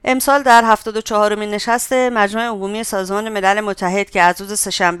امسال در 74مین نشست مجمع عمومی سازمان ملل متحد که از روز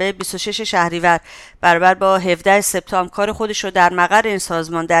سه‌شنبه 26 شهریور برابر با 17 سپتامبر کار خودش رو در مقر این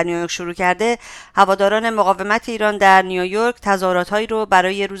سازمان در نیویورک شروع کرده، هواداران مقاومت ایران در نیویورک تظاهرات‌هایی رو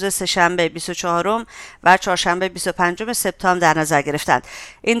برای روز سه‌شنبه 24 و چهارشنبه 25 سپتامبر در نظر گرفتند.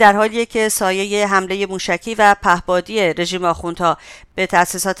 این در حالیه که سایه حمله موشکی و پهپادی رژیم آخوندها به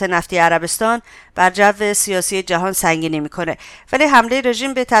تاسیسات نفتی عربستان بر جو سیاسی جهان سنگینی میکنه. ولی حمله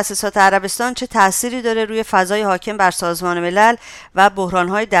رژیم به تاسیسات عربستان چه تأثیری داره روی فضای حاکم بر سازمان ملل و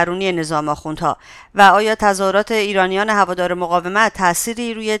بحران‌های درونی نظام آخوندها؟ و آیا تظاهرات ایرانیان هوادار مقاومت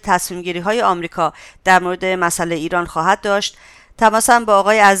تأثیری روی تصمیم‌گیری‌های آمریکا در مورد مسئله ایران خواهد داشت؟ تماسم با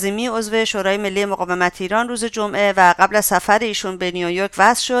آقای عظیمی عضو شورای ملی مقاومت ایران روز جمعه و قبل از سفر ایشون به نیویورک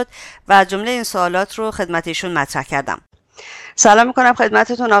وصل شد و جمله این سوالات رو خدمت ایشون مطرح کردم. سلام میکنم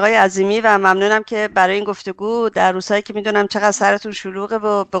خدمتتون آقای عظیمی و ممنونم که برای این گفتگو در روزهایی که میدونم چقدر سرتون شلوغه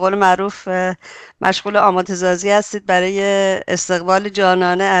و به قول معروف مشغول آماده‌سازی هستید برای استقبال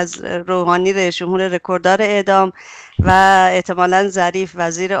جانانه از روحانی رئیس جمهور رکورددار اعدام و احتمالاً ظریف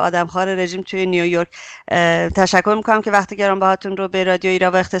وزیر آدمخوار رژیم توی نیویورک. تشکر میکنم که وقت گرانبهاتون رو به رادیو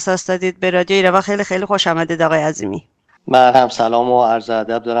ایراوا اختصاص دادید. به رادیو ایراوا خیلی خیلی خوش آمدید آقای عظیمی. من هم سلام و عرض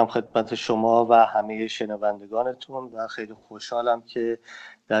ادب دارم خدمت شما و همه شنوندگانتون و خیلی خوشحالم که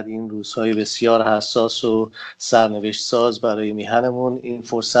در این روزهای بسیار حساس و سرنوشت ساز برای میهنمون این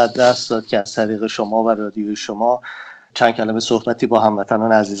فرصت دست داد که از طریق شما و رادیوی شما چند کلمه صحبتی با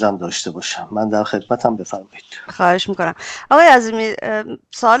هموطنان عزیزم داشته باشم. من در خدمتم، بفرمایید. خواهش میکنم. آقای عظیمی،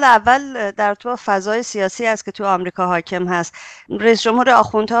 سوال اول در تو فضای سیاسی است که تو آمریکا حاکم هست. رئیس جمهور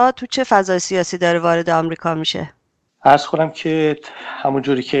آخوندها تو چه فضای سیاسی داره وارد آمریکا میشه؟ عرض کنم که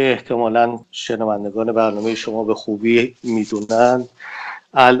همونجوری که احتمالاً شنوندگان برنامه شما به خوبی میدونن،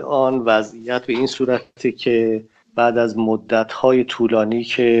 الان وضعیت به این صورته که بعد از مدت‌های طولانی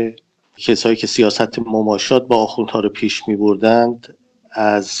که کسایی که سیاست مماشات با آخوندها رو پیش می‌بردند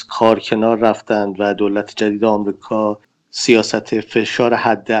از کار کنار رفتند و دولت جدید آمریکا سیاست فشار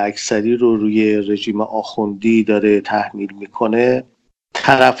حد اکثری رو روی رژیم آخوندی داره تحمیل میکنه،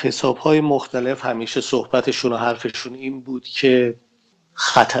 طرف حساب‌های مختلف همیشه صحبتشون و حرفشون این بود که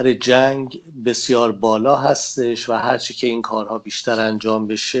خطر جنگ بسیار بالا هستش و هرچی که این کارها بیشتر انجام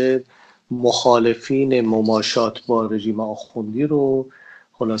بشه مخالفین مماشات با رژیم آخوندی رو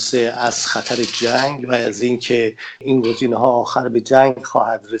خلاصه از خطر جنگ و از اینکه این گزینه‌ها آخر به جنگ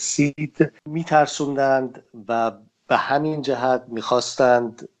خواهد رسید میترسوندند و به همین جهت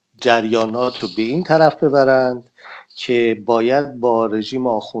میخواستند جریانات رو به این طرف ببرند که باید با رژیم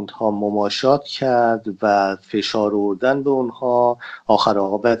آخوندها مماشات کرد و فشار آوردن به اونها آخر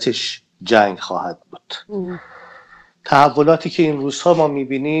عاقبتش جنگ خواهد بود. تحولاتی که این روزها ما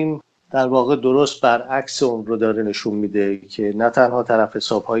میبینیم در واقع درست برعکس اون رو داره نشون میده که نه تنها طرف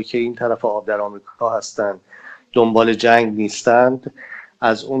حساب‌هایی که این طرف آب در آمریکا هستند دنبال جنگ نیستند،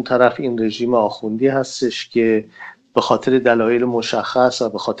 از اون طرف این رژیم آخوندی هستش که به خاطر دلایل مشخص و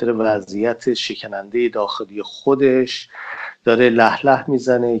به خاطر وضعیت شکننده داخلی خودش داره لهله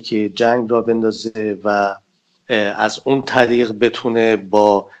میزنه که جنگ را بندازه و از اون طریق بتونه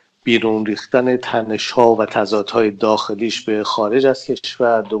با بیرون ریختن تنش‌ها و تضادهای داخلیش به خارج از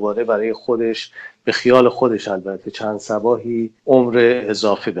کشور دوباره برای خودش به خیال خودش البته چند صباحی عمر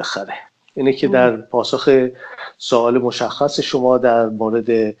اضافه بخره. اینه که در پاسخ سوال مشخص شما در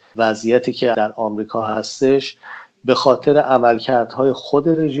مورد وضعیتی که در آمریکا هستش، به خاطر عملکردهای خود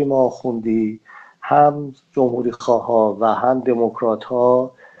رژیم آخوندی هم جمهوری خواها و هم دموکرات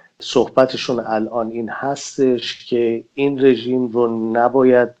ها صحبتشون الان این هستش که این رژیم رو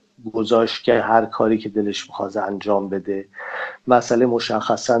نباید گذاشت که هر کاری که دلش میخواد انجام بده. مسئله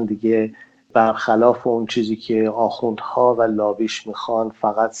مشخصا دیگه برخلاف اون چیزی که آخوندها و لابیش میخوان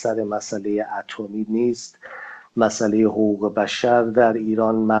فقط سر مسئله اتمی نیست، مسئله حقوق بشر در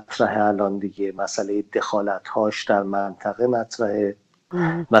ایران مطرحه الان دیگه، مسئله دخالت‌هاش در منطقه مطرحه،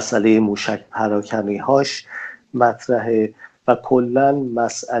 مسئله موشک پراکنی‌هاش مطرحه و کلاً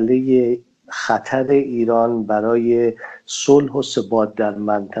مسئله خطر ایران برای صلح و ثبات در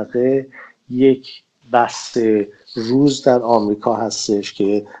منطقه یک بحث روز در آمریکا هستش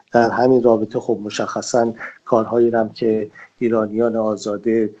که در همین رابطه خب مشخصاً کارهایی هم که ایرانیان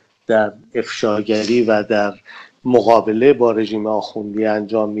آزاده در افشاگری و در مقابله با رژیم آخوندی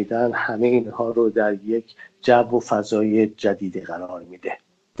انجام میدن، همه اینها رو در یک جو و فضای جدیدی قرار میده.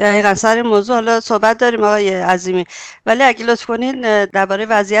 دقیقاً سر این موضوع حالا صحبت داریم آقای عظیمی، ولی اگه لطف کنین درباره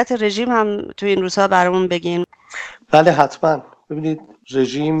وضعیت رژیم هم تو این روزها برامون بگین. بله حتما. ببینید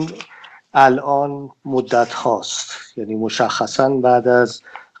رژیم الان مدت هاست، یعنی مشخصاً بعد از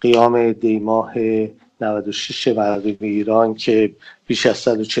قیام دیماه 96 مردم ایران که بیش از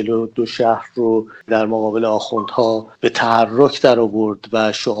 142 شهر رو در مقابل آخوندها به تحرک در آورد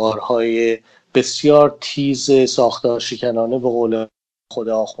و شعارهای بسیار تیز ساختار شکنانه به قول خود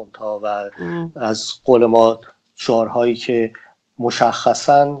آخوندها و از قول ما شعارهایی که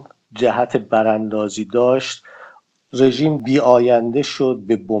مشخصاً جهت براندازی داشت، رژیم بی آینده شد،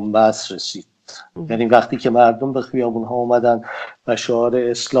 به بنبست رسید. یعنی وقتی که مردم به خیابون‌ها اومدن و شعار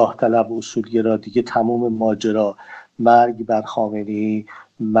اصلاح طلب اصولگرا، دیگه تمام ماجرا، مرگ بر خامنه‌ای،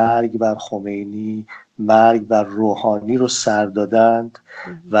 مرگ بر خمینی، مرگ بر روحانی رو سر دادند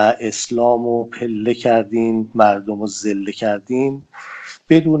و اسلامو پله کردین، مردمو ذله کردین،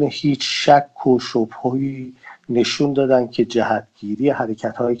 بدون هیچ شک و شبهه‌ای نشون دادن که جهتگیری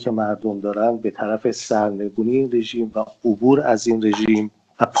حرکت‌هایی که مردم دارن به طرف سرنگونی این رژیم و عبور از این رژیم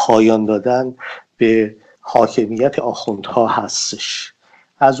و پایان دادن به حاکمیت آخوندها هستش.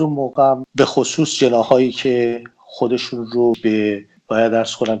 از اون موقع به خصوص جناحایی که خودشون رو به باید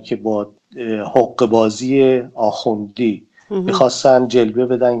عرض کنم که با حق بازی آخوندی میخواستن جلوه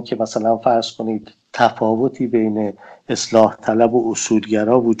بدن که مثلا فرض کنید تفاوتی بین اصلاح طلب و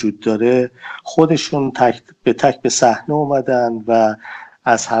اصولگرا وجود داره، خودشون تک به صحنه اومدن و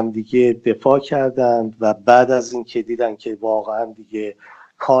از همدیگه دفاع کردند و بعد از این که دیدن که واقعا دیگه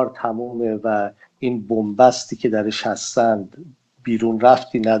کار تمومه و این بنبستی که درش هستند بیرون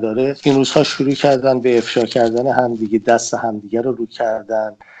رفتی نداره، این روزها شروع کردن به افشا کردن همدیگه، دست همدیگه رو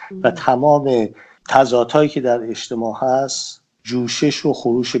کردن و تمام تضادهایی که در اجتماع هست جوشش و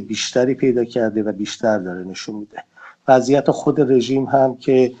خروش بیشتری پیدا کرده و بیشتر داره نشون میده. وضعیت خود رژیم هم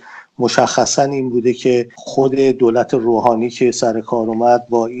که مشخصا این بوده که خود دولت روحانی که سر کار اومد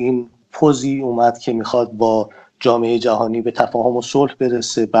با این پوزی اومد که میخواد با جامعه جهانی به تفاهم و صلح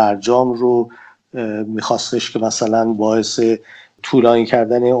برسه، برجام رو میخواستش که مثلا باعث طولانی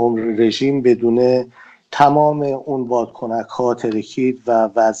کردن عمر رژیم بدونه، تمام اون بادکنک ها ترکید و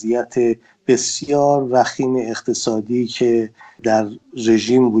وضعیت بسیار وخیم اقتصادی که در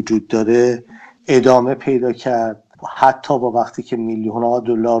رژیم وجود داره ادامه پیدا کرد. حتی با وقتی که میلیون‌ها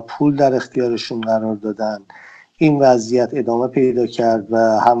دلار پول در اختیارشون قرار دادن، این وضعیت ادامه پیدا کرد و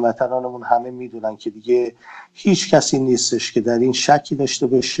هموطنانمون همه میدونن که دیگه هیچ کسی نیستش که در این شکی داشته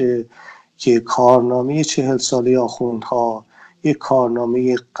باشه که کارنامه 40 ساله آخوندها یک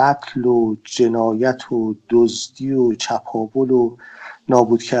کارنامه قتل و جنایت و دزدی و چپاول و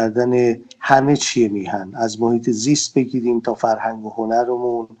نابود کردن همه چیه میهن، از محیط زیست بگیریم تا فرهنگ و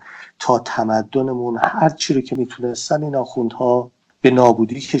هنرمون تا تمدنمون، هر چی رو که میتونستن این آخوندها به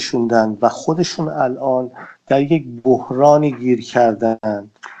نابودی کشوندن و خودشون الان در یک بحرانی گیر کردن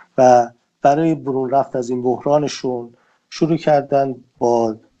و برای برون رفت از این بحرانشون شروع کردن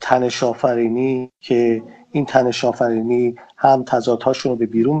با تنش‌آفرینی که این تنش‌آفرینی هم تضادهاشون رو به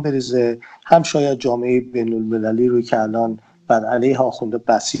بیرون بریزه، هم شاید جامعه بین‌المللی رو که الان بر علیه آخونده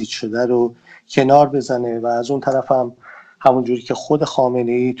بسیج شده رو کنار بزنه و از اون طرف هم همونجوری که خود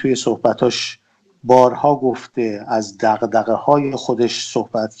خامنه‌ای توی صحبتاش بارها گفته از دغدغه‌های خودش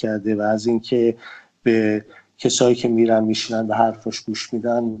صحبت کرده و از اینکه به کسایی که میرن میشینن به حرفش گوش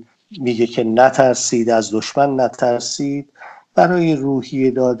میدن میگه که نترسید، از دشمن نترسید، برای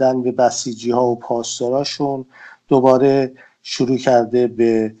روحیه دادن به بسیجی ها و پاسداراشون دوباره شروع کرده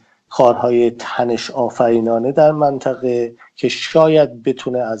به کارهای تنش آفرینانه در منطقه که شاید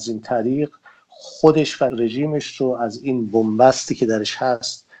بتونه از این طریق خودش و رژیمش رو از این بنبستی که درش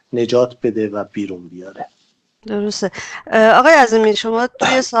هست نجات بده و بیرون بیاره. درسته. آقای عظیمی، شما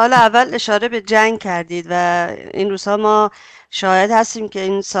توی سال اول اشاره به جنگ کردید و این روزها ما شاهد هستیم که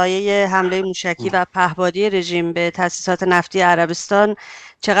این سایه حمله موشکی و پهپادی رژیم به تاسیسات نفتی عربستان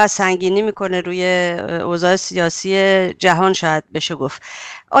چقدر سنگینی میکنه روی اوضاع سیاسی جهان شاید بشه گفت.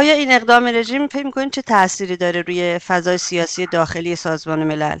 آیا این اقدام رژیم فکر میکنید چه تأثیری داره روی فضای سیاسی داخلی سازمان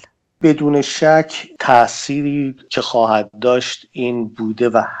ملل؟ بدون شک تأثیری که خواهد داشت این بوده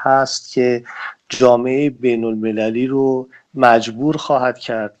و هست که جامعه بین المللی رو مجبور خواهد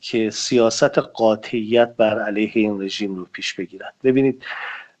کرد که سیاست قاطعیت بر علیه این رژیم رو پیش بگیرد. ببینید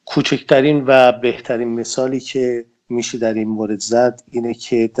کوچکترین و بهترین مثالی که میشه در این مورد زد اینه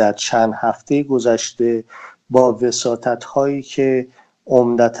که در چند هفته گذشته با وساطت هایی که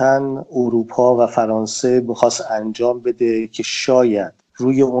عمدتاً اروپا و فرانسه میخواست انجام بده که شاید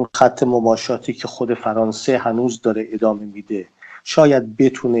روی اون خط مماشاتی که خود فرانسه هنوز داره ادامه میده شاید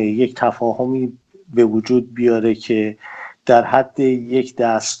بتونه یک تفاهمی به وجود بیاره که در حد یک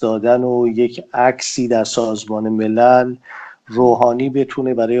دست دادن و یک عکسی در سازمان ملل روحانی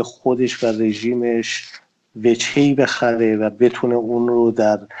بتونه برای خودش و رژیمش وجهی بخره و بتونه اون رو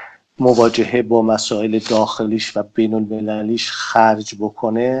در مواجهه با مسائل داخلیش و بین المللیش خرج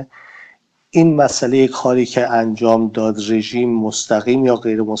بکنه. این مسئله کاری که انجام داد رژیم مستقیم یا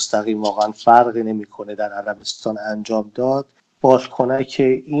غیر مستقیم واقعا فرق نمیکنه در عربستان انجام داد، بازکنک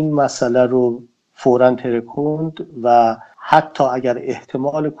این مسئله رو فوراً ترکوند و حتی اگر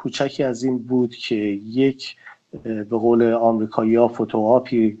احتمال کوچکی از این بود که یک به قول آمریکایی‌ها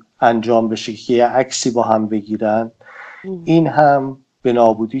فتوآپی انجام بشه که یه عکسی با هم بگیرن، این هم به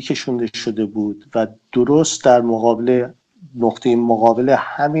نابودی کشونده شده بود و درست در نقطه مقابل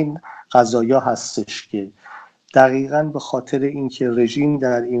همین قضایا هستش که دقیقاً به خاطر اینکه رژیم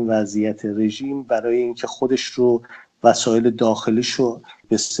در این وضعیت، رژیم برای اینکه خودش رو وسایل داخلیش رو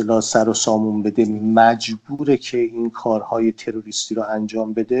به اصطلاح سر و سامون بده مجبوره که این کارهای تروریستی رو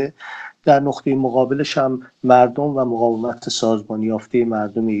انجام بده. در نقطه مقابلش هم مردم و مقاومت سازمان یافته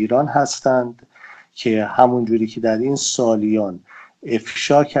مردم ایران هستند که همون جوری که در این سالیان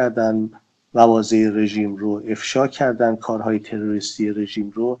افشا کردن مواضع رژیم رو، افشا کردن کارهای تروریستی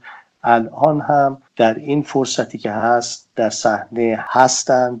رژیم رو، الان هم در این فرصتی که هست در صحنه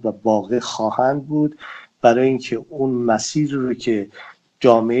هستند و باقی خواهند بود برای اینکه اون مسیر رو که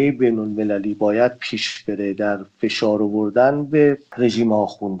جامعه بین المللی باید پیش بره در فشار آوردن به رژیم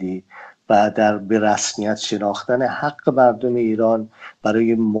آخوندی و در به رسمیت شناختن حق مردم ایران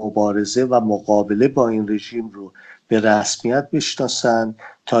برای مبارزه و مقابله با این رژیم رو به رسمیت بشناسن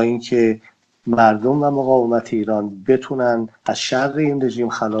تا اینکه مردم و مقاومت ایران بتونن از شر این رژیم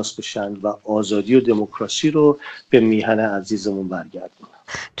خلاص بشن و آزادی و دموکراسی رو به میهن عزیزمون برگردونن.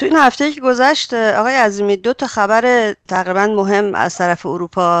 تو این هفته که گذشت آقای عظیمی 2 خبر تقریبا مهم از طرف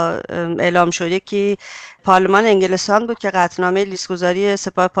اروپا اعلام شد. یکی پارلمان انگلستان بود که قطعنامه لیست‌گذاری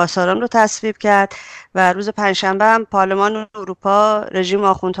سپاه پاسداران رو تصویب کرد و روز پنجشنبه هم پارلمان اروپا رژیم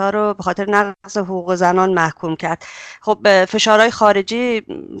آخوندها رو به خاطر نقض حقوق زنان محکوم کرد. خب فشارهای خارجی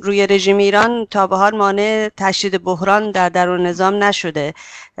روی رژیم ایران تا به حال مانع تشدید بحران در درون نظام نشده،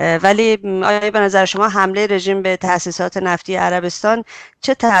 ولی آیا به نظر شما حمله رژیم به تاسیسات نفتی عربستان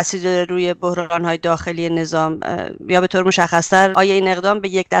چه تأثیری داره روی بحران‌های داخلی نظام، یا به طور مشخص‌تر آیا این اقدام به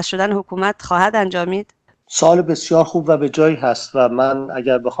یک دست شدن حکومت خواهد انجامید؟ سوال بسیار خوب و به جایی هست و من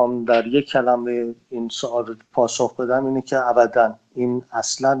اگر بخوام در یک کلمه این سوال پاسخ بدم اینه که ابداً. این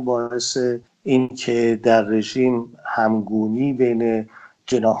اصلاً باعث این که در رژیم همگونی بین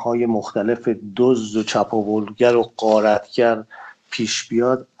جناح‌های مختلف دزد و چپاولگر و غارتگر پیش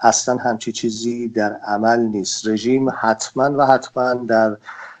بیاد اصلاً همچی چیزی در عمل نیست. رژیم حتما در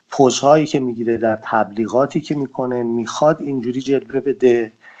پوزهایی که میگیره، در تبلیغاتی که میکنه، میخواد اینجوری جلوه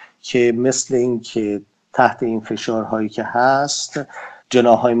بده که مثل این که تحت این فشارهایی که هست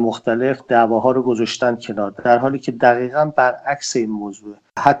جناح‌های مختلف دعواها رو گذاشتن کنار، در حالی که دقیقاً برعکس این موضوع.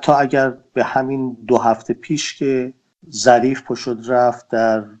 حتی اگر به همین 2 هفته پیش که ظریف پشت رفت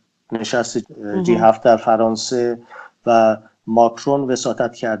در نشست G7 در فرانسه و ماکرون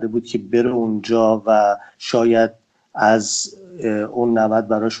وساطت کرده بود که بره اونجا و شاید از اون 90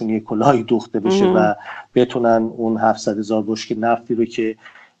 براشون یک کلاهی دوخته بشه و بتونن اون 700,000 بشکه نفتی رو که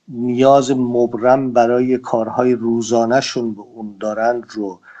نیاز مبرم برای کارهای روزانه‌شون به اون دارن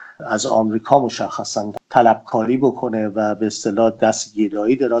رو از آمریکا مشخصا طلبکاری بکنه و به اصطلاح دست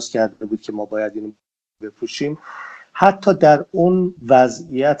گدایی دراز کرده بود که ما باید اینو بپوشیم. حتی در اون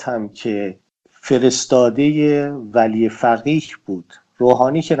وضعیت هم که فرستاده ولی فقیه بود،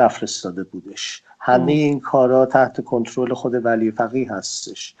 روحانی که نفرستاده بودش، همه این کارا تحت کنترل خود ولی فقیه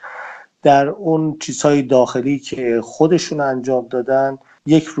هستش. در اون چیزهای داخلی که خودشون انجام دادن،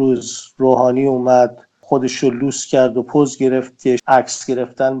 یک روز روحانی اومد خودش رو لوس کرد و پوز گرفت که عکس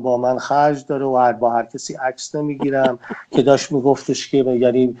گرفتن با من خرج داره و با هر کسی عکس نمیگیرم که داشت میگفتش که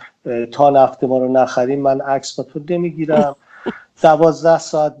یعنی تا نفت ما رو نخریم من عکس با تو نمیگیرم. 12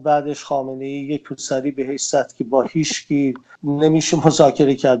 ساعت بعدش خامنه‌ای یک پسری بهش زد که با هیچکی نمیشه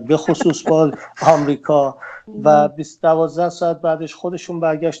مذاکره کرد، به خصوص با آمریکا، و 12 ساعت بعدش خودشون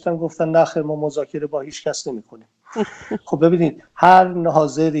برگشتن گفتن نخیر ما مذاکره با هیچ کس نمی‌کنیم. خب ببینید هر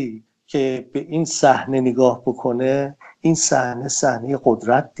ناظری که به این صحنه نگاه بکنه، این صحنه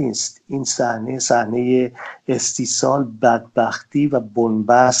قدرت نیست، این صحنه استیصال، بدبختی و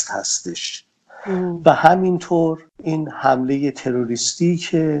بنبست هستش. و همینطور این حمله تروریستی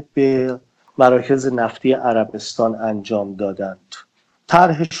که به مراکز نفتی عربستان انجام دادند،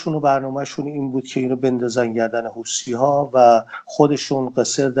 طرحشون و برنامهشون این بود که اینو بندازن گردن حوثی‌ها و خودشون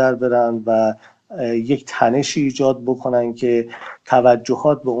قصر در برن و یک تنشی ایجاد بکنن که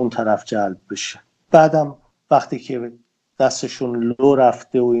توجهات به اون طرف جلب بشه. بعدم وقتی که دستشون لو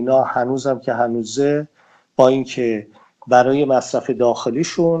رفته و اینا، هنوزم که هنوزه، با اینکه برای مصرف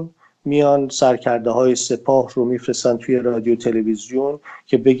داخلیشون میان سرکرده های سپاه رو میفرستن توی رادیو تلویزیون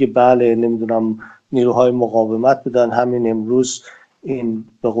که بگه بله نمیدونم نیروهای مقاومت بودن، همین امروز این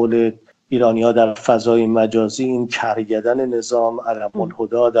به قول ایرانی‌ها در فضای مجازی این کرگدن نظام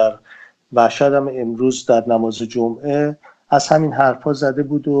حمله در مشهد هم امروز در نماز جمعه از همین حرفا زده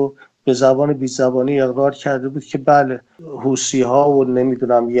بود و به زبان بی زبانی اقرار کرده بود که بله حوثی‌ها و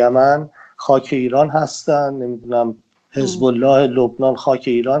نمیدونم یمن خاک ایران هستن، نمیدونم حزب الله لبنان خاک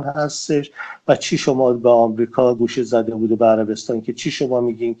ایران هستش و چی شما به آمریکا گوشه زده بوده به عربستان که چی شما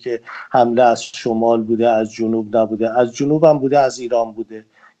میگین که حمله از شمال بوده از جنوب نبوده، از جنوب هم بوده از ایران بوده.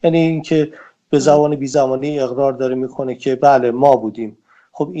 یعنی این که به زبان بی زبانی اقرار داره میکنه که بله ما بودیم.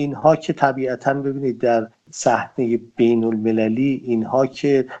 خب اینها که طبیعتاً ببینید در صحنه بین المللی اینها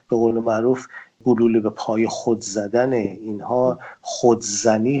که به قول معروف گلوله به پای خود زدن، اینها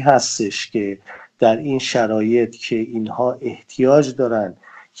خودزنی هستش که در این شرایط که اینها احتیاج دارن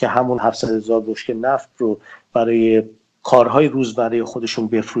که همون 700,000 بشکه نفت رو برای کارهای روزمره خودشون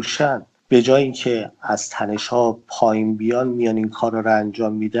بفروشن، به جای اینکه از تنش‌ها پایین بیان میان این کارا رو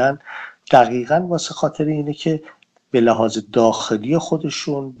انجام میدن، دقیقاً واسه خاطر اینه که به لحاظ داخلی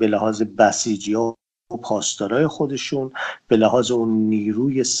خودشون، به لحاظ بسیجی‌ها و پاسدارای خودشون، به لحاظ اون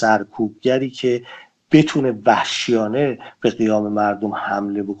نیروی سرکوبگری که بتونه وحشیانه به قیام مردم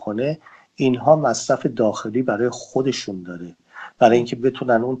حمله بکنه، اینها مصرف داخلی برای خودشون داره، برای اینکه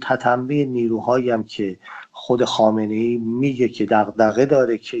بتونن اون تتمه نیروهایی هم که خود خامنه‌ای میگه که دغدغه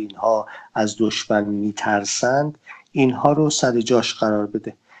داره که اینها از دشمن میترسند، اینها رو سر جاش قرار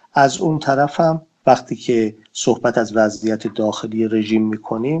بده. از اون طرف هم وقتی که صحبت از وضعیت داخلی رژیم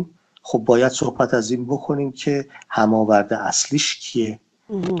میکنیم، خب باید صحبت از این بکنیم که هماورد اصلیش کیه؟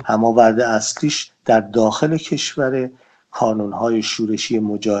 هماورد اصلیش در داخل کشور کانونهای شورشی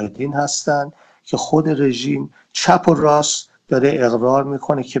مجاهدین هستند که خود رژیم چپ و راست داره اقرار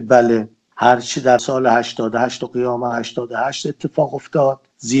میکنه که بله هرچی در سال 88 و قیام 88 اتفاق افتاد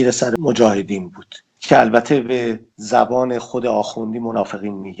زیر سر مجاهدین بود، که البته به زبان خود آخوندی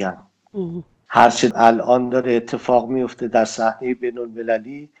منافقین میگن. هرچی الان داره اتفاق میفته در صحنه بین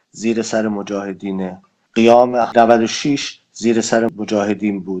المللی زیر سر مجاهدینه. قیام 96 زیر سر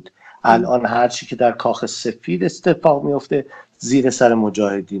مجاهدین بود. الان هرچی که در کاخ سفید اتفاق میفته زیر سر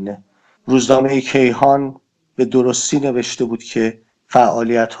مجاهدینه. روزنامه کیهان به درستی نوشته بود که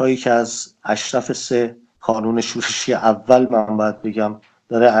فعالیت هایی که از اشرف 3 کانون شورشی اول من باید بگم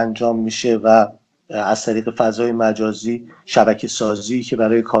داره انجام میشه و از طریق فضای مجازی شبکه سازی که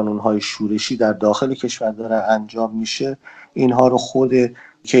برای کانونهای شورشی در داخل کشور داره انجام میشه، اینها رو خود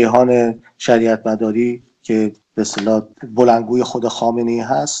کیهان شریعت مداری که به اصطلاح بلندگوی خود خامنه‌ای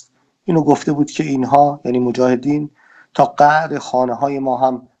هست اینو گفته بود که اینها یعنی مجاهدین تا قعر خانه های ما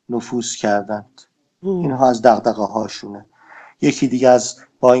هم نفوذ کردند. اینها از دغدغه هاشونه. یکی دیگه از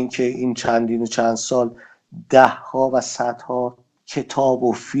با اینکه این چندین و چند سال دهها و صدها کتاب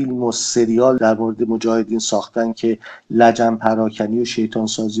و فیلم و سریال در مورد مجاهدین ساختن که لجن پراکنی و شیطان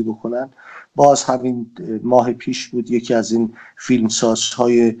سازی بکنن، باز همین ماه پیش بود یکی از این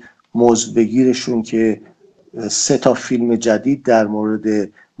فیلمسازهای موضوع بگیرشون که 3 تا فیلم جدید در مورد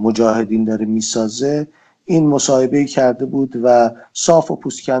مجاهدین داره میسازه، این مصاحبه کرده بود و صاف و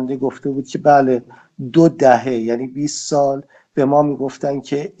پوسکنده گفته بود که بله 2 دهه یعنی 20 سال به ما میگفتن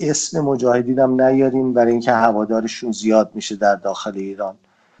که اسم مجاهدین هم نیاریم برای اینکه هوادارشون زیاد میشه در داخل ایران.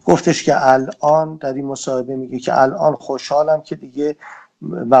 گفتش که الان در این مصاحبه میگه که الان خوشحالم که دیگه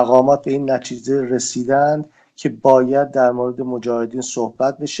مقامات به این نتیجه رسیدن که باید در مورد مجاهدین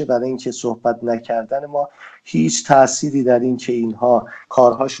صحبت بشه، برای اینکه صحبت نکردن ما هیچ تأثیری در این که اینها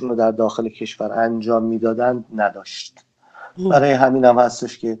کارهاشون رو در داخل کشور انجام میدادن نداشت. برای همین هم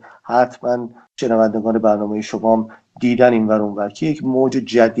هستش که حتما شنوندگان برنامه شما دیدن این ور اون ور که یک موج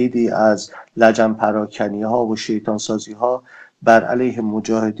جدیدی از لجن پراکنی ها و شیطان سازی ها بر علیه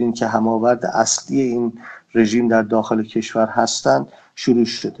مجاهدین که هماورد اصلی این رژیم در داخل کشور هستند شروع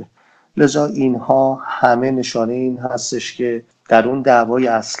شده. لذا اینها همه نشانه این هستش که در اون دعوای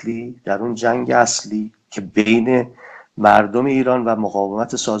اصلی، در اون جنگ اصلی که بین مردم ایران و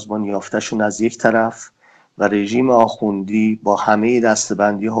مقاومت سازمان یافته‌شون از یک طرف و رژیم آخوندی با همه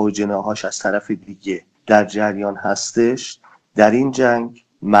دستبندی ها و جناحاش از طرف دیگه در جریان هستش، در این جنگ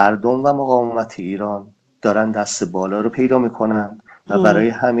مردم و مقاومت ایران دارن دست بالا رو پیدا میکنن و برای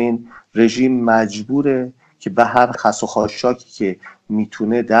همین رژیم مجبوره که به هر خس و خاشاکی که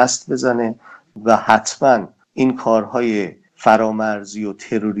میتونه دست بزنه و حتما این کارهای فرامرزی و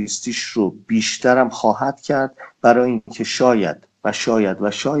تروریستیش رو بیشترم خواهد کرد برای اینکه شاید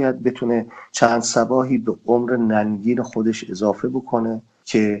بتونه چند صباحی به عمر ننگین خودش اضافه بکنه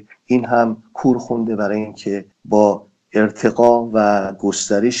که این هم کور خونده برای اینکه با ارتقا و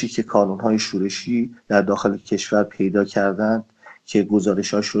گسترشی که کانونهای شورشی در داخل کشور پیدا کردند که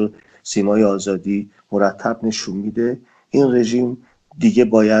گزارشاش رو سیمای آزادی مرتب نشون میده، این رژیم دیگه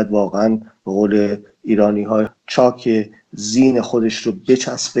باید واقعا به قول ایرانی ها چاک زین خودش رو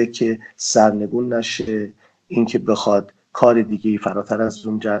بچسبه که سرنگون نشه. این که بخواد کار دیگه فراتر از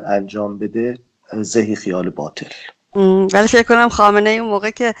اون انجام بده زهی خیال باطل. ولی فکر کنم خامنه ای اون موقع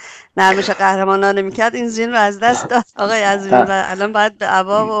که نرمش قهرمانانه میکرد این زین رو از دست داد آقای عظیمی و الان باید به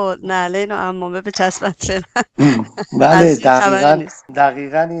عبا و نعلین و عمامه بچسبن فعلا. از بله زین خبری دقیقاً نیست.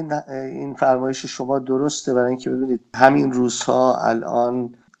 دقیقاً این فرمایش شما درسته. برای اینکه ببینید همین روزها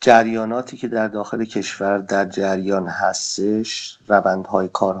الان جریاناتی که در داخل کشور در جریان هستش، روندهای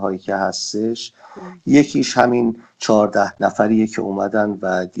کارهایی که هستش، یکیش همین 14 نفریه که اومدن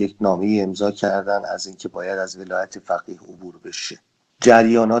و یک نامه امضا کردن از اینکه باید از ولایت فقیه عبور بشه.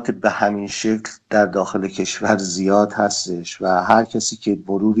 جریانات به همین شکل در داخل کشور زیاد هستش و هر کسی که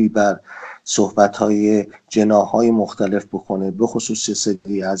مروری بر صحبت‌های جناح‌های مختلف بکنه، به خصوص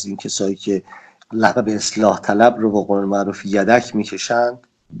سری از این کسایی که لقب اصلاح طلب رو به قول معروف یدک میکشند،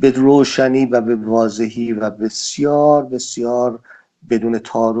 به روشنی و به واضحی و بسیار بسیار بدون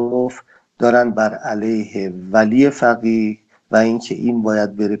تعارف دارن بر علیه ولی فقیه و اینکه این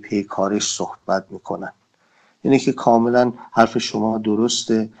باید بره پی کارش صحبت میکنن. اینه که کاملا حرف شما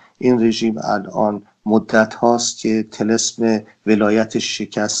درسته. این رژیم الان مدت هاست که طلسم ولایتش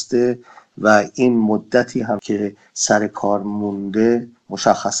شکسته و این مدتی هم که سر کار مونده،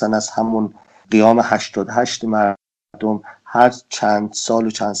 مشخصا از همون قیام 88 مردم، هر چند سال و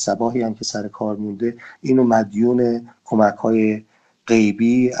چند صباحی هم که سر کار مونده، اینو مدیون کمک های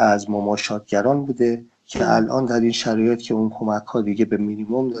غیبی از مماشاتگران بوده که الان در این شرایط که اون کمک ها دیگه به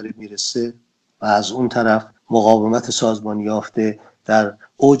مینیمم داره میرسه و از اون طرف مقاومت سازمانی یافته در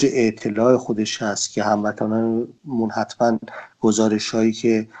اوج اطلاع خودش هست که هموطنانمون حتما گزارش هایی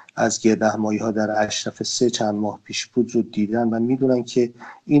که از گردهمایی ها در اشرف 3 چند ماه پیش بود رو دیدن و میدونن که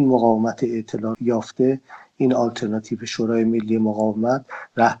این مقاومت اطلاع یافته، این آلترناتیو شورای ملی مقاومت،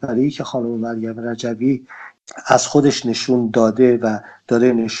 رهبری که خانم مریم رجبی از خودش نشون داده و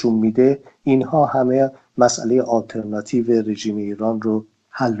داره نشون میده، اینها همه مسئله آلترناتیو رژیم ایران رو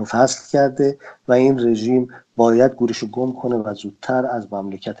حل و فصل کرده و این رژیم باید گورشو گم کنه و زودتر از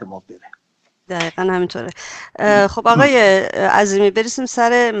مملکت ما بره. دقیقا همینطوره. خب آقای عظیمی برسیم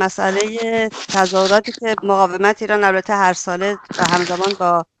سر مسئله تظاهراتی که مقاومت ایران البته هر ساله و همزمان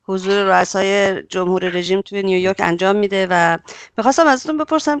با حضور رؤسای جمهور رژیم توی نیویورک انجام میده و میخواستم ازتون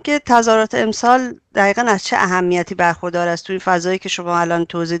بپرسم که تظاهرات امسال دقیقا از چه اهمیتی برخوردار است توی فضایی که شما الان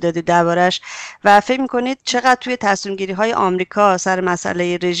توضیح دادید دربارش و فکر میکنید چقدر توی تصمیم گیری های آمریکا سر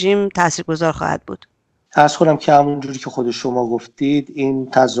مسئله رژیم تاثیرگذار خواهد بود؟ عرض کنم که همونجوری که خود شما گفتید، این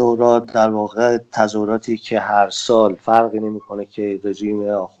تظاهرات در واقع تظاهراتی که هر سال فرقی نمیکنه که رژیم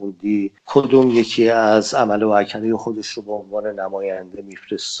آخوندی کدوم یکی از عمل و اکده خودش رو به عنوان نماینده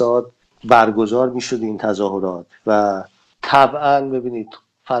میفرستاد برگزار میشد این تظاهرات. و طبعا ببینید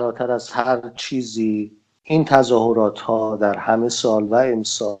فراتر از هر چیزی این تظاهرات ها در همه سال و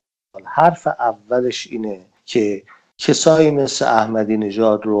امسال حرف اولش اینه که کسایی مثل احمدی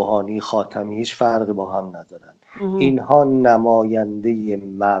نژاد، روحانی، خاتمی هیچ فرقی با هم ندارن. اینها نماینده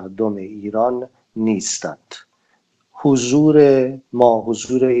مردم ایران نیستند. حضور ما،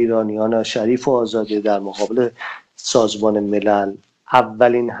 حضور ایرانیان شریف و آزاده در مقابل سازمان ملل،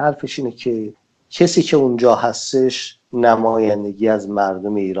 اولین حرفش اینه که کسی که اونجا هستش نمایندگی از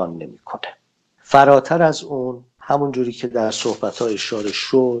مردم ایران نمیکنه. فراتر از اون، همون جوری که در صحبت‌ها اشاره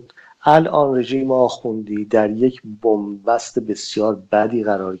شد، الان رژیم آخوندی در یک بنبست بسیار بدی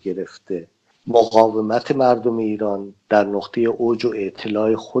قرار گرفته. مقاومت مردم ایران در نقطه اوج و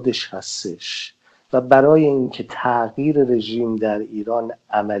اطلاع خودش هستش و برای اینکه تغییر رژیم در ایران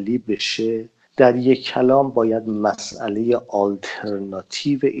عملی بشه، در یک کلام باید مسئله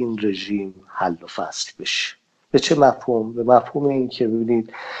آلترناتیو این رژیم حل و فصل بشه. به چه مفهوم؟ به مفهوم این که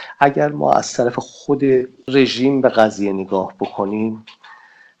ببینید اگر ما از طرف خود رژیم به قضیه نگاه بکنیم،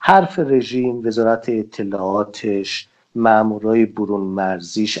 حرف رژیم، وزارت اطلاعاتش، مامورای برون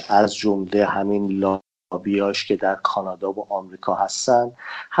مرزیش از جمله همین لابیاش که در کانادا و آمریکا هستن،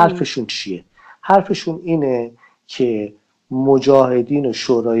 حرفشون چیه؟ حرفشون اینه که مجاهدین و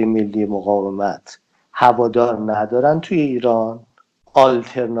شورای ملی مقاومت هوادار ندارن توی ایران،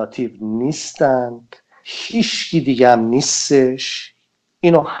 آلترناتیو نیستند، هیچکی دیگه هم نیستش.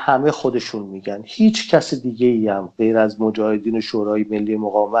 اینو همه خودشون میگن. هیچ کس دیگه ای هم غیر از مجاهدین و شورای ملی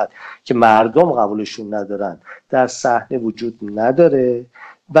مقاومت که مردم قبولشون ندارن در صحنه وجود نداره.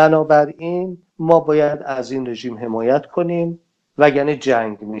 بنابراین ما باید از این رژیم حمایت کنیم وگرنه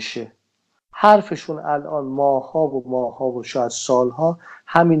جنگ میشه. حرفشون الان ماها و شاید سالها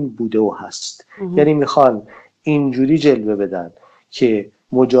همین بوده و هست. یعنی میخوان اینجوری جلوه بدن که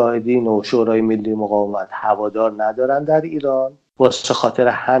مجاهدین و شورای ملی مقاومت هوادار ندارن در ایران، واسه خاطر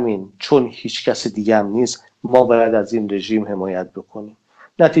همین، چون هیچ کس دیگه هم نیست، ما باید از این رژیم حمایت بکنیم.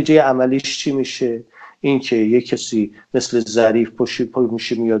 نتیجه عملیش چی میشه؟ این که یک کسی مثل ظریف پشت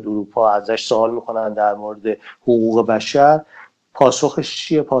میشه میاد اروپا، ازش سوال میکنن در مورد حقوق بشر، پاسخش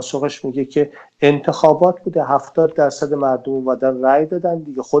چیه؟ پاسخش میگه که انتخابات بوده، 70% مردم اومدن رأی دادن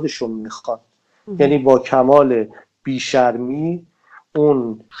دیگه، خودشون میخوان. یعنی با کمال بیشرمی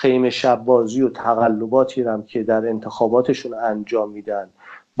اون خیمه شبازی و تقلباتی هم که در انتخاباتشون انجام میدن،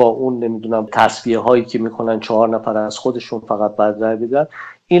 با اون نمیدونم تصفیه هایی که میکنن 4 نفر از خودشون فقط بعد رأی بدن،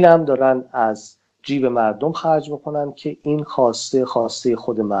 این هم دارن از جیب مردم خرج میکنن که این خواسته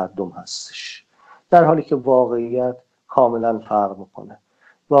خود مردم هستش، در حالی که واقعیت کاملا فرق میکنه.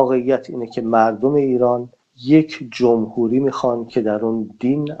 واقعیت اینه که مردم ایران یک جمهوری میخوان که در اون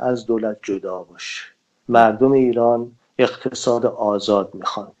دین از دولت جدا باشه. مردم ایران اقتصاد آزاد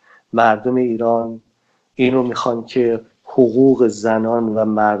میخوان. مردم ایران اینو میخوان که حقوق زنان و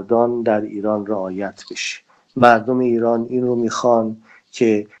مردان در ایران رعایت بشه. مردم ایران اینو میخوان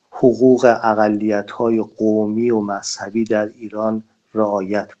که حقوق اقلیت‌های قومی و مذهبی در ایران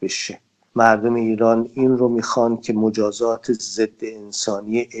رعایت بشه. مردم ایران این رو میخوان که مجازات ضد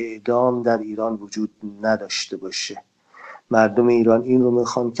انسانی اعدام در ایران وجود نداشته باشه. مردم ایران این رو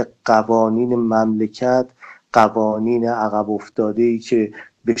میخوان که قوانین مملکت، قوانین عقب افتاده‌ای که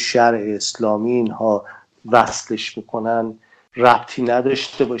به شرع اسلامی اینها وصلش میکنن ربطی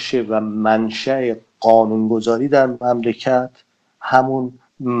نداشته باشه و منشأ قانونگذاری در مملکت همون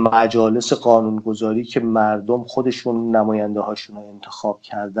مجالس قانونگذاری که مردم خودشون نماینده هاشون رو انتخاب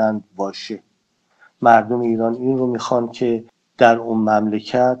کردن باشه. مردم ایران این رو میخوان که در اون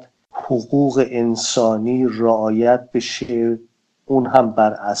مملکت حقوق انسانی رعایت بشه، اون هم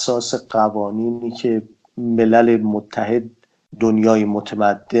بر اساس قوانینی که ملل متحد، دنیای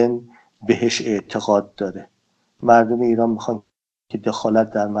متمدن بهش اعتقاد داره. مردم ایران میخوان که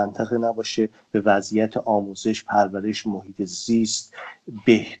دخالت در منطقه نباشه، به وضعیت آموزش، پرورش، محیط زیست،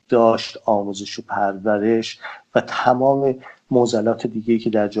 بهداشت، آموزش و پرورش و تمام معضلات دیگه‌ای که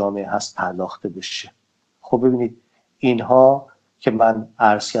در جامعه هست پرداخته بشه. خب ببینید، اینها که من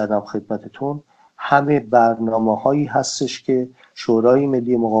عرض کردم خدمتتون همه برنامه‌هایی هستش که شورای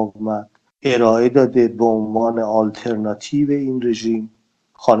ملی مقاومت ارائه داده به عنوان آلترناتیو این رژیم.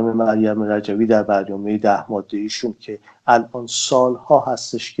 خانم مریم رجوی در برنامه 10 ماده‌ایشون که الان سالها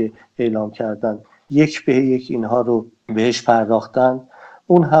هستش که اعلام کردن، یک به یک اینها رو بهش پرداختن.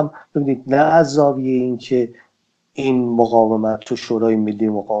 اون هم ببینید نه از زاویه این که این مقاومت تو شورای ملی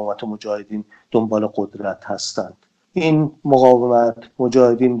مقاومت و مجاهدین دنبال قدرت هستند. این مقاومت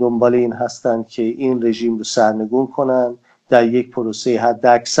مجاهدین دنبال این هستند که این رژیم رو سرنگون کنن، در یک پروسه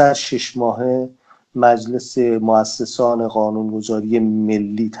حداکثر 6 ماهه مجلس مؤسسان قانونگذاری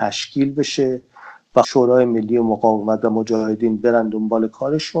ملی تشکیل بشه و شورای ملی مقاومت و مجاهدین برن دنبال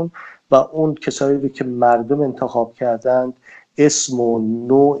کارشون و اون کسایی رو که مردم انتخاب کردند اسم و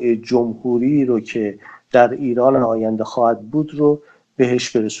نوع جمهوری رو که در ایران آینده خواهد بود رو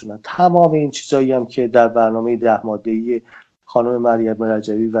بهش برسونن. تمام این چیزایی هم که در برنامه 10 ماده‌ای خانم مریم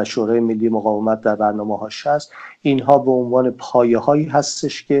رجوی و شورای ملی مقاومت در برنامه‌هاش هست، اینها به عنوان پایه‌هایی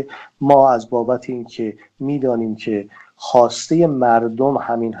هستش که ما از بابت این که میدانیم که خواسته مردم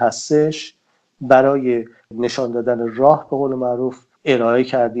همین هستش، برای نشان دادن راه به قول معروف ارائه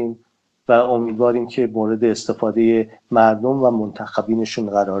کردیم و امیدواریم که مورد استفاده مردم و منتخبینشون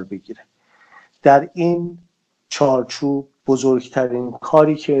قرار بگیره. در این چارچوب بزرگترین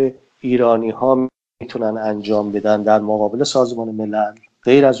کاری که ایرانی ها میتونن انجام بدن در مقابل سازمان ملل،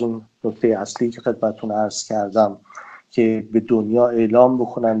 غیر از اون نکته اصلی که خدمتتون عرض کردم که به دنیا اعلام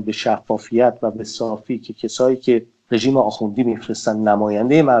بکنن به شفافیت و به صافی که کسایی که رژیم آخوندی میفرستن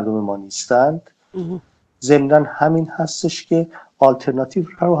نماینده مردم ما نیستند، ضمناً همین هستش که آلترناتیو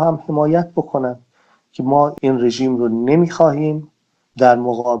رو هم حمایت بکنن که ما این رژیم رو نمیخواهیم، در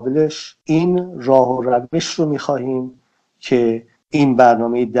مقابلش این راه و روش رو میخواهیم که این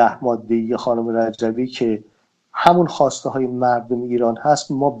برنامه 10 ماده‌ای خانم رجوی که همون خواسته های مردم ایران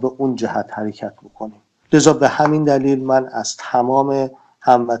هست، ما به اون جهت حرکت بکنیم. لذا به همین دلیل من از تمام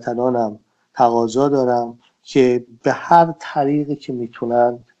هموطنانم تقاضا دارم که به هر طریقی که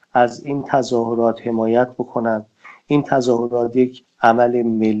میتونن از این تظاهرات حمایت بکنن. این تظاهرات یک عمل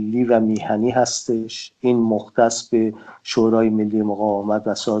ملی و میهنی هستش، این مختص به شورای ملی مقاومت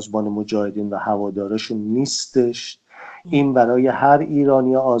و سازمان مجاهدین و هوادارشون نیستش. این برای هر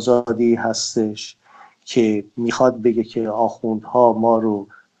ایرانی آزادی هستش که میخواد بگه که آخوندها ما رو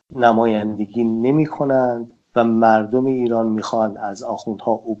نمایندگی نمی کنند و مردم ایران میخوان از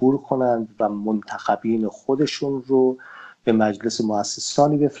آخوندها عبور کنند و منتخبین خودشون رو به مجلس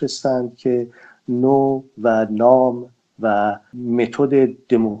مؤسسانی بفرستند که نوع و نام و متد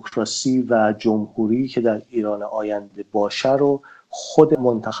دموکراسی و جمهوری که در ایران آینده باشه رو خود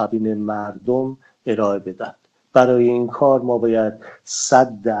منتخبین مردم ارائه بدن. برای این کار ما باید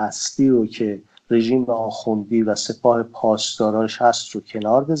سد اصلی رو که رژیم آخوندی و سپاه پاسداراش هست رو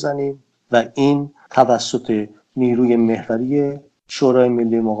کنار بزنیم و این توسط نیروی محوری شورای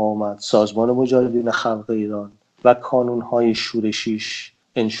ملی مقاومت، سازمان مجاهدین خلق ایران و کانون‌های شورشیش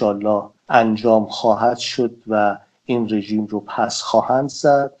انشالله انجام خواهد شد و این رژیم رو پس خواهند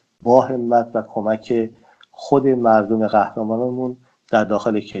زد با همت و کمک خود مردم قهرمانمون در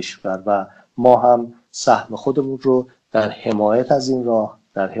داخل کشور. و ما هم سهم خودمون رو در حمایت از این راه،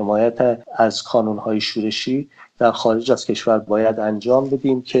 در حمایت از کانون‌های شورشی در خارج از کشور باید انجام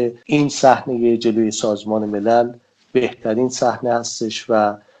بدیم که این صحنه جلوی سازمان ملل بهترین صحنه هستش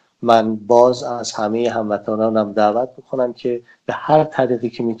و من باز از همه هموطنانم دعوت میکنم که به هر طریقی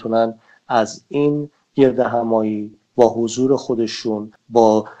که میتونن از این گردهمایی با حضور خودشون،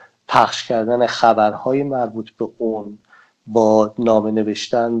 با پخش کردن خبرهای مربوط به اون، با نامه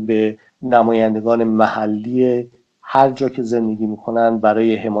نوشتن به نمایندگان محلی هر جا که زندگی میکنن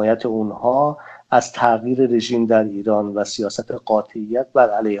برای حمایت اونها از تغییر رژیم در ایران و سیاست قاطعیت بر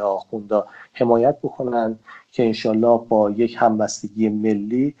علیه آخوندها حمایت بکنن که انشالله با یک همبستگی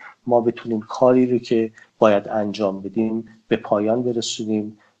ملی ما بتونیم کاری رو که باید انجام بدیم به پایان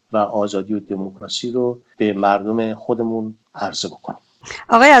برسونیم و آزادی و دموکراسی رو به مردم خودمون عرضه بکنیم.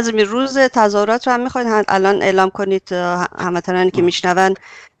 آقای عظیمی، روز تظاهرات رو هم میخواید الان اعلام کنید هموطنانی که میشنون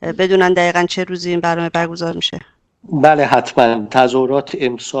بدونن دقیقاً چه روزی این برنامه برگزار میشه؟ بله حتما. تظاهرات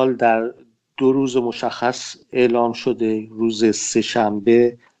امسال در 2 روز مشخص اعلام شده. روز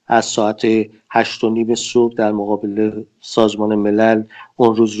سه‌شنبه از ساعت 8:30 صبح در مقابل سازمان ملل،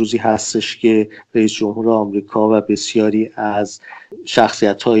 اون روزی هستش که رئیس جمهور آمریکا و بسیاری از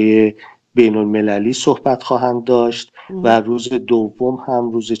شخصیت‌های بین المللی صحبت خواهند داشت و روز دوم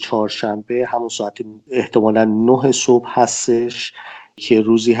هم روز چهارشنبه همون ساعت احتمالاً 9 صبح هستش که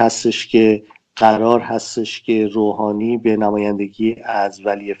روزی هستش که قرار هستش که روحانی به نمایندگی از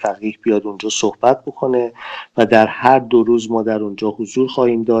ولی فقیه بیاد اونجا صحبت بکنه و در هر 2 روز ما در اونجا حضور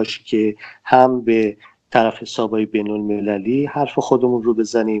خواهیم داشت که هم به طرف حسابای بین المللی حرف خودمون رو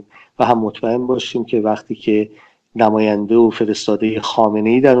بزنیم و هم مطمئن باشیم که وقتی که نماینده و فرستاده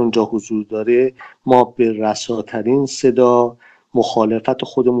خامنه‌ای در اونجا حضور داره ما به رساترین صدا مخالفت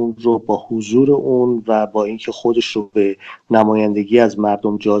خودمون رو با حضور اون و با اینکه خودش رو به نمایندگی از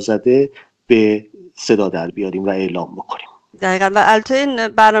مردم جا زده به صدا در بیاریم و اعلام بکنیم. دقیقاً. و البته این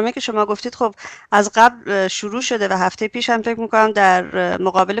برنامه که شما گفتید خب از قبل شروع شده و هفته پیش هم فکر میکنم در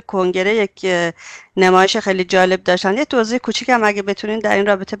مقابل کنگره یک نمایش خیلی جالب داشتن. یه توضیح کوچیک هم اگه بتونین در این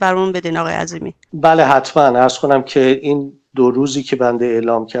رابطه برامون بدین آقای عظیمی. بله حتما. عرض کنم که این 2 روزی که بنده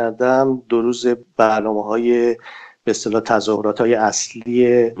اعلام کردم 2 روز برنامه‌های به اصطلاح تظاهرات‌های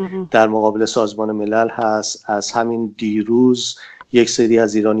اصلی در مقابل سازمان ملل هست. از همین دیروز یک سری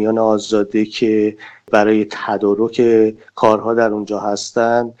از ایرانیان آزاده که برای تدارک کارها در اونجا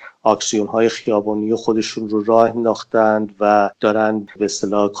هستند اکسیون‌های خیابانی خودشون رو راه انداختند و دارن به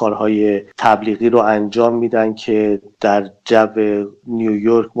اصطلاح کارهای تبلیغی رو انجام میدن که در جو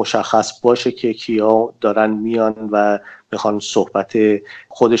نیویورک مشخص باشه که کیا دارن میان و میخوان صحبت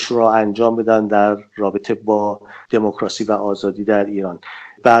خودشون رو انجام بدن در رابطه با دموکراسی و آزادی در ایران.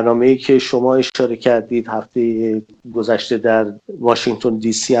 برنامه‌ای که شما اشاره کردید هفته گذشته در واشنگتن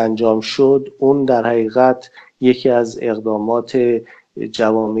دی سی انجام شد، اون در حقیقت یکی از اقدامات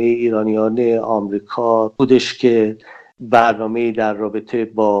جوامع ایرانیان آمریکا بودش که برنامه‌ای در رابطه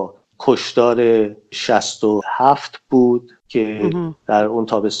با کشتار 67 بود که در اون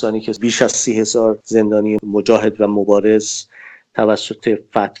تابستانی که بیش از 30,000 زندانی مجاهد و مبارز توسط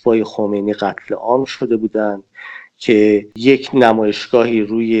فتوای خمینی قتل عام شده بودند که یک نمایشگاهی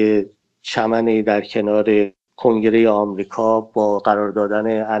روی چمنی در کنار کنگره آمریکا با قرار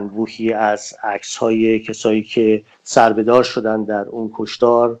دادن انبوهی از عکس‌های کسایی که سربدار شدن در اون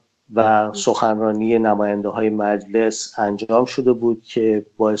کشتار و سخنرانی نماینده‌های مجلس انجام شده بود که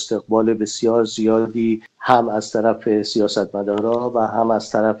با استقبال بسیار زیادی هم از طرف سیاستمدارا و هم از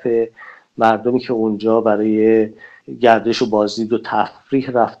طرف مردمی که اونجا برای گردش و بازدید و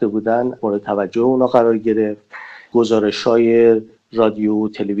تفریح رفته بودن مورد توجه اونا قرار گرفت. گزارش‌های رادیو و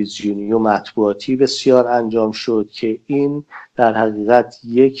تلویزیونی و مطبوعاتی بسیار انجام شد که این در حقیقت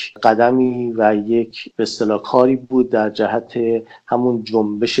یک قدمی و یک به اصطلاح کاری بود در جهت همون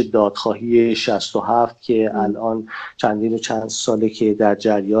جنبش دادخواهی 67 که الان چندین و چند ساله که در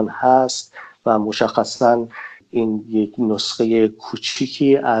جریان هست و مشخصاً این یک نسخه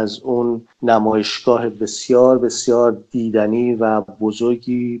کوچیکی از اون نمایشگاه بسیار بسیار دیدنی و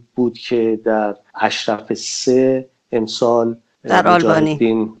بزرگی بود که در اشرف 3 امسال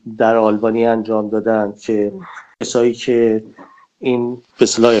در آلبانی انجام دادند که کسایی که این به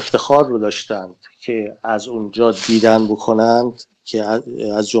اصطلاح افتخار رو داشتند که از اونجا دیدن بکنند که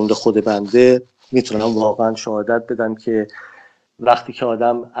از جمله خود بنده میتونم واقعا شهادت بدم که وقتی که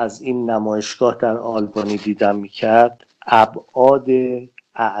آدم از این نمایشگاه در آلبانی دیدن میکرد، ابعاد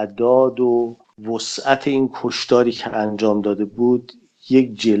اعداد و وسعت این کشتاری که انجام داده بود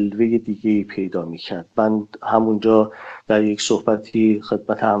یک جلوه دیگه پیدا میکرد. من همونجا در یک صحبتی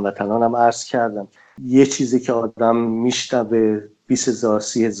خدمت هموطنانم عرض کردم، یه چیزی که آدم میشنوه 20,000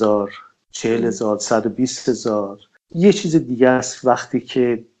 30,000 40,000 120,000 یه چیز دیگه است وقتی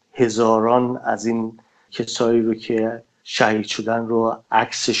که هزاران از این کسایی رو که شهید شدن رو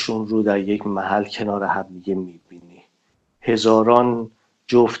عکسشون رو در یک محل کنار هم دیگه میبینی، هزاران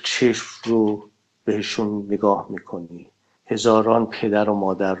جفت چشم رو بهشون نگاه میکنی، هزاران پدر و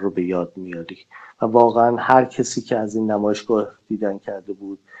مادر رو به یاد میاری و واقعا هر کسی که از این نمایشگاه دیدن کرده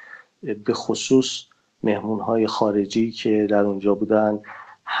بود، به خصوص مهمونهای خارجی که در اونجا بودن،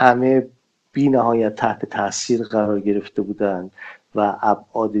 همه بی نهایت تحت تاثیر قرار گرفته بودند و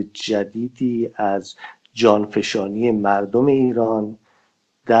ابعاد جدیدی از جانفشانی مردم ایران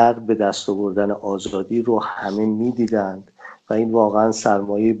در به دست آوردن آزادی رو همه می‌دیدند و این واقعا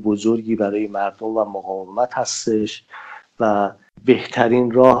سرمایه بزرگی برای مردم و مقاومت هستش و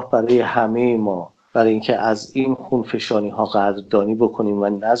بهترین راه برای همه ما برای اینکه از این خونفشانی ها قدردانی بکنیم و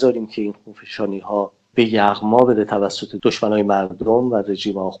نذاریم که این خونفشانی ها به یغما بره توسط دشمنای مردم و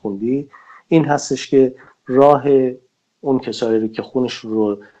رژیم آخوندی، این هستش که راه اون کسایی رو که خونشون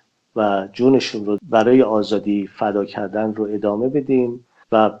رو و جونشون رو برای آزادی فدا کردن رو ادامه بدیم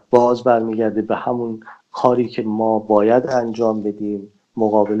و باز برمیگرده به همون کاری که ما باید انجام بدیم،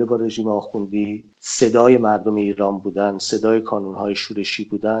 مقابله با رژیم آخوندی، صدای مردم ایران بودن، صدای کانونهای شورشی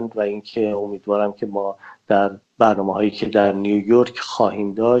بودند و اینکه امیدوارم که ما در برنامه‌هایی که در نیویورک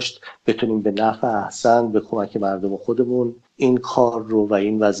خواهیم داشت بتونیم به نفع احسن به کمک مردم خودمون این کار رو و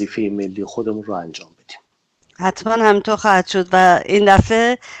این وظیفه ملی خودمون رو انجام بدیم. حتما همینطور خواهد شد و این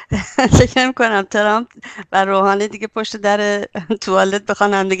دفعه فکر می‌کنم ترامپ و روحانی دیگه پشت در توالت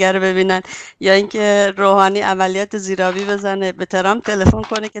بخوان همدیگه رو ببینن، یا اینکه روحانی عملیات زیرابی بزنه به ترامپ تلفن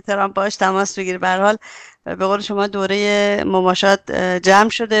کنه که ترامپ باهاش تماس بگیره. به هر حال به قول شما دوره مماشات جمع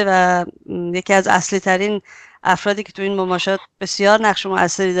شده و یکی از اصلی ترین افرادی که تو این مماشات بسیار نقش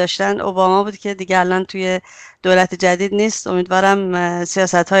مؤثری داشتن اوباما بود که دیگه الان توی دولت جدید نیست. امیدوارم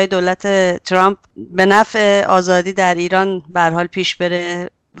سیاست‌های دولت ترامپ به نفع آزادی در ایران به هر حال پیش بره،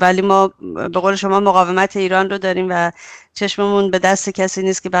 ولی ما به قول شما مقاومت ایران رو داریم و چشممون به دست کسی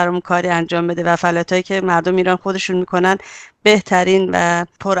نیست که برامون کاری انجام بده و فعالیتایی که مردم ایران خودشون میکنن بهترین و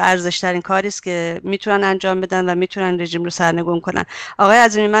پرارزش‌ترین کاری است که میتونن انجام بدن و میتونن رژیم رو سرنگون کنن. آقای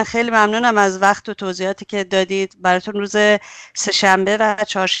عظیمی، من خیلی ممنونم از وقت و توضیحاتی که دادید. براتون روز سه‌شنبه و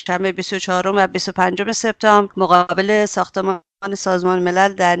چهارشنبه 24 و 25 سپتامبر مقابل ساختمان سازمان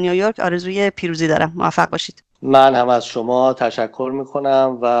ملل در نیویورک آرزوی پیروزی دارم. موفق باشید. من هم از شما تشکر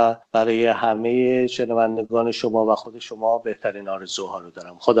میکنم و برای همه شنوندگان شما و خود شما بهترین آرزوها رو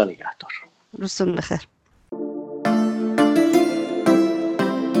دارم. خدا نگهدار. روزتون بخیر.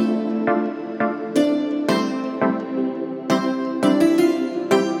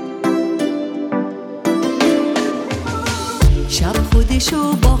 شب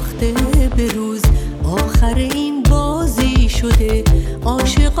خودشو باخته به روز، آخر این بازی شده،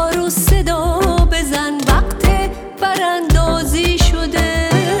 عاشقا رو صدا بزن وقت براندازی شده.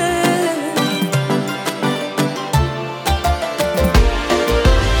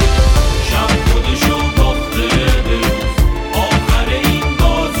 شب خودشو باخته به روز، آخر این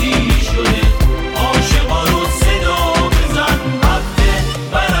بازی شده، عاشقا رو صدا بزن وقت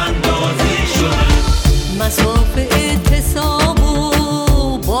براندازی شده. مسافه اعتصاب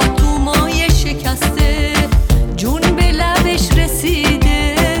و با تومای شکسته، جون به لبش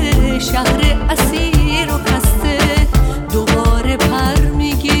رسیده، شهر اسیر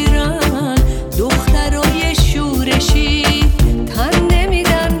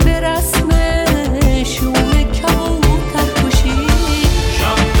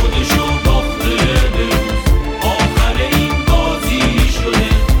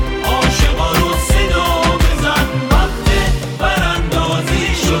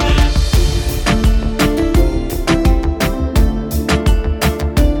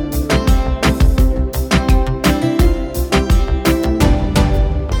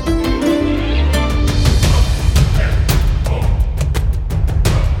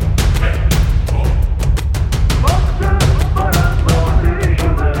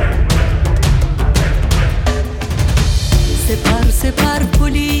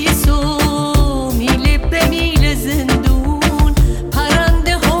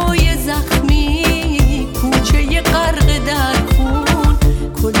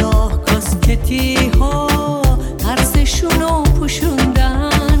گفتی ها